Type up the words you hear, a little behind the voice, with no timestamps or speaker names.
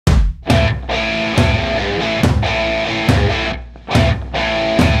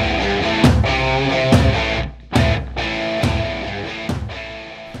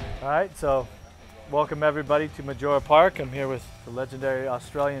right, so welcome everybody to Maggiora Park. I'm here with the legendary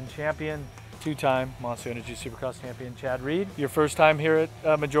Australian champion, two-time Monster Energy Supercross champion, Chad Reed. Your first time here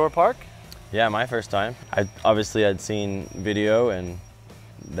at Maggiora Park? Yeah, my first time. I'd seen video, and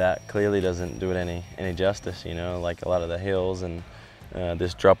that clearly doesn't do it any justice. You know, like a lot of the hills and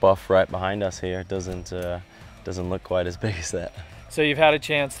this drop off right behind us here doesn't look quite as big as that. So you've had a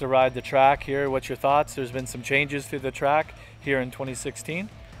chance to ride the track here. What's your thoughts? There's been some changes to the track here in 2016.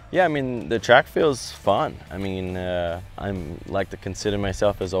 Yeah, I mean, the track feels fun. I mean, I'm like to consider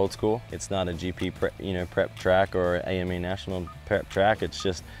myself as old school. It's not a GP prep track or AMA national prep track. It's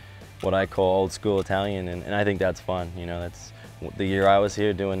just what I call old school Italian, and I think that's fun. You know, that's the year I was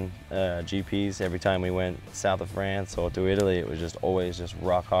here doing GPs. Every time we went south of France or to Italy, it was just always just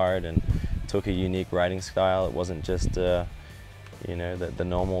rock hard and took a unique riding style. It wasn't just you know, the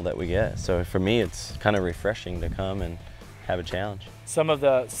normal that we get. So for me, it's kind of refreshing to come and have a challenge. Some of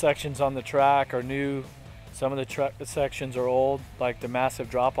the sections on the track are new, some of the sections are old, like the massive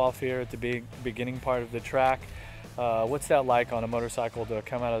drop-off here at the beginning part of the track. What's that like on a motorcycle to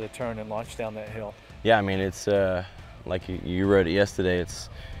come out of the turn and launch down that hill? Yeah, I mean, it's like you rode it yesterday. It's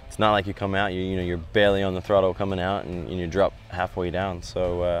not like you come out, you know, you're barely on the throttle coming out and you drop halfway down.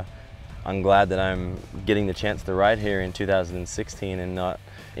 So I'm glad that I'm getting the chance to ride here in 2016 and not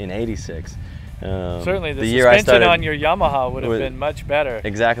in '86. Certainly, the suspension on your Yamaha would have been much better.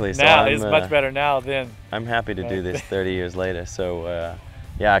 Exactly. Now it's much better now than. I'm happy to do this 30 years later. So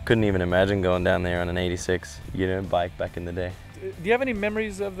yeah, I couldn't even imagine going down there on an '86, you know, bike back in the day. Do you have any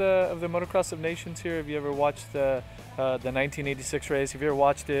memories of the Motocross of Nations here? Have you ever watched the 1986 race? Have you ever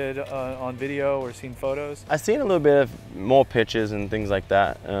watched it on video or seen photos? I've seen a little bit of more pictures and things like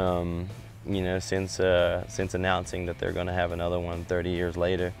that. You know, since announcing that they're going to have another one 30 years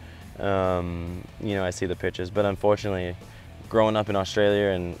later. You know, I see the pictures, but unfortunately, growing up in Australia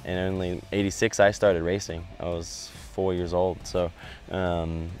and only '86, I started racing. I was 4 years old, so it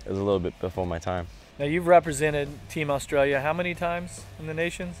was a little bit before my time. Now you've represented Team Australia how many times in the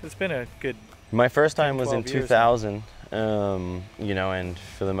nations? It's been a good. My first time was in 2000. You know, and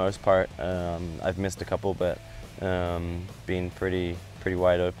for the most part, I've missed a couple, but been pretty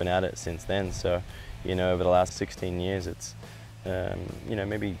wide open at it since then. So, you know, over the last 16 years, it's you know,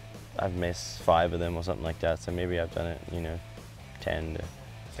 maybe I've missed 5 of them or something like that. So maybe I've done it, you know, 10 to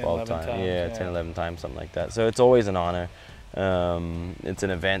 12 times. Yeah, 10, 11 times, something like that. So it's always an honor. It's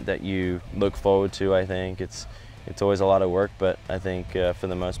an event that you look forward to. I think it's always a lot of work, but I think for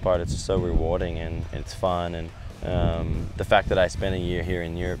the most part, it's so rewarding and it's fun. And the fact that I spent a year here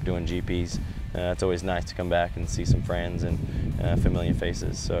in Europe doing GPs, it's always nice to come back and see some friends and familiar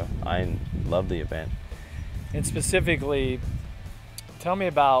faces. So I love the event. And specifically, tell me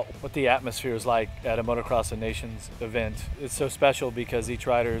about what the atmosphere is like at a Motocross of Nations event. It's so special because each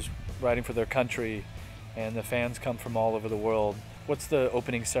rider is riding for their country and the fans come from all over the world. What's the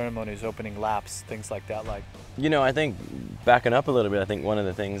opening ceremonies, opening laps, things like that like? You know, I think backing up a little bit, I think one of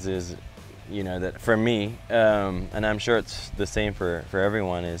the things is, you know, that for me, and I'm sure it's the same for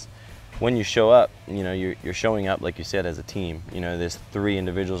everyone, is when you show up, you know, you're showing up, like you said, as a team. You know, there's 3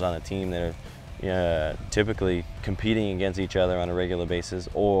 individuals on a team that are typically competing against each other on a regular basis,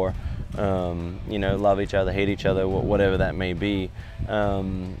 or you know, love each other, hate each other, whatever that may be.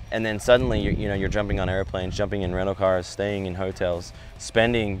 And then suddenly, you know, you're jumping on airplanes, jumping in rental cars, staying in hotels,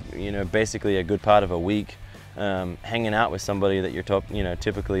 spending, you know, basically a good part of a week hanging out with somebody that you're you know,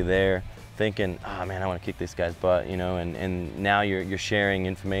 typically there thinking, oh man, I want to kick this guy's butt, you know, and now you're sharing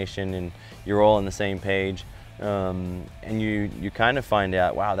information and you're all on the same page, and you kind of find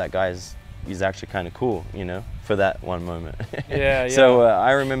out, wow, that he's actually kind of cool, you know, for that one moment. Yeah, yeah. So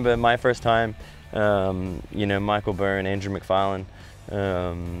I remember my first time, you know, Michael Byrne, Andrew McFarlane,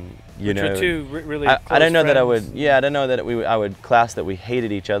 you know, two really I don't know friends. that I would, yeah, I don't know that I would class that we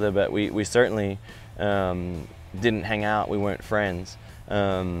hated each other, but we certainly didn't hang out, we weren't friends.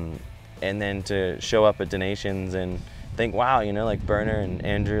 And then to show up at donations and think, wow, you know, like Burner and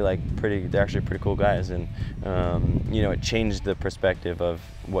Andrew, like they're actually pretty cool guys, and you know, it changed the perspective of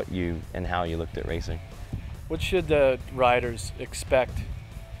what you and how you looked at racing. What should the riders expect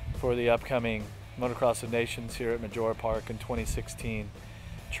for the upcoming Motocross of Nations here at Maggiora Park in 2016?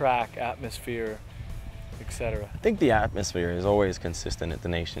 Track, atmosphere, etc. I think the atmosphere is always consistent at the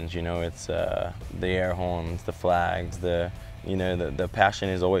Nations. You know, it's the air horns, the flags, you know, the passion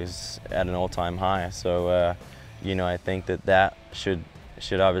is always at an all-time high. So you know, I think that should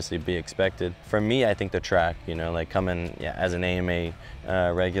obviously be expected. For me, I think the track, you know, like coming as an AMA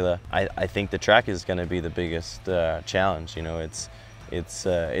regular, I think the track is going to be the biggest challenge. You know, it's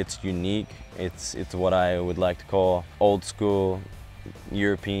unique. It's what I would like to call old school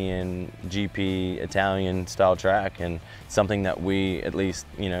European GP Italian style track, and something that we, at least,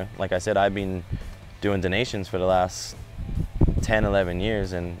 you know, like I said, I've been doing donations for the last 10, 11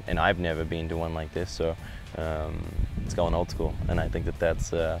 years, and I've never been to one like this. So it's going old school, and I think that that's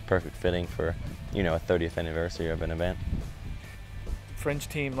perfect fitting for, you know, a 30th anniversary of an event. French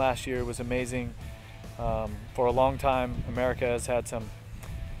team last year was amazing. For a long time, America has had some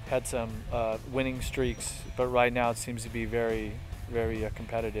winning streaks, but right now it seems to be very, very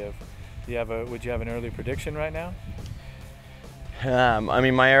competitive. Would you have an early prediction right now? I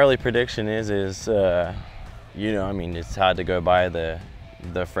mean, my early prediction is you know, I mean, it's hard to go by the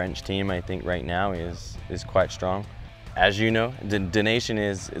French team. I think right now is quite strong. As you know, donation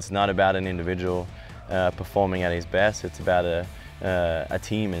it's not about an individual performing at his best. It's about a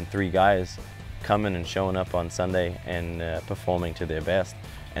team and 3 guys coming and showing up on Sunday and performing to their best.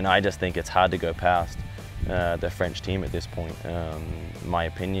 And I just think it's hard to go past the French team at this point. My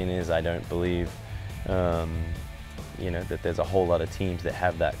opinion is I don't believe you know, that there's a whole lot of teams that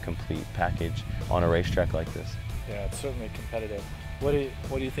have that complete package on a racetrack like this. Yeah, it's certainly competitive. What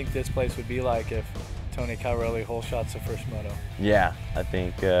do you think this place would be like if Tony Calrelli hole shots the first moto? Yeah, I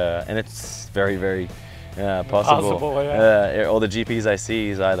think, and it's very, very possible. Yeah. All the GPs I see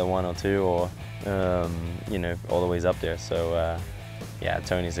is either 1 or 2, or you know, all the ways up there. So yeah,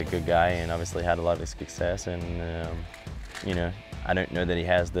 Tony's a good guy and obviously had a lot of success, and you know, I don't know that he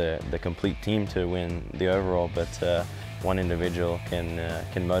has the complete team to win the overall, but one individual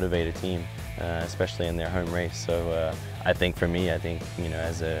can motivate a team, especially in their home race. So I think for me, I think, you know,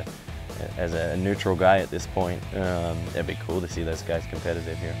 as a neutral guy at this point, it'd be cool to see those guys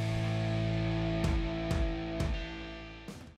competitive here.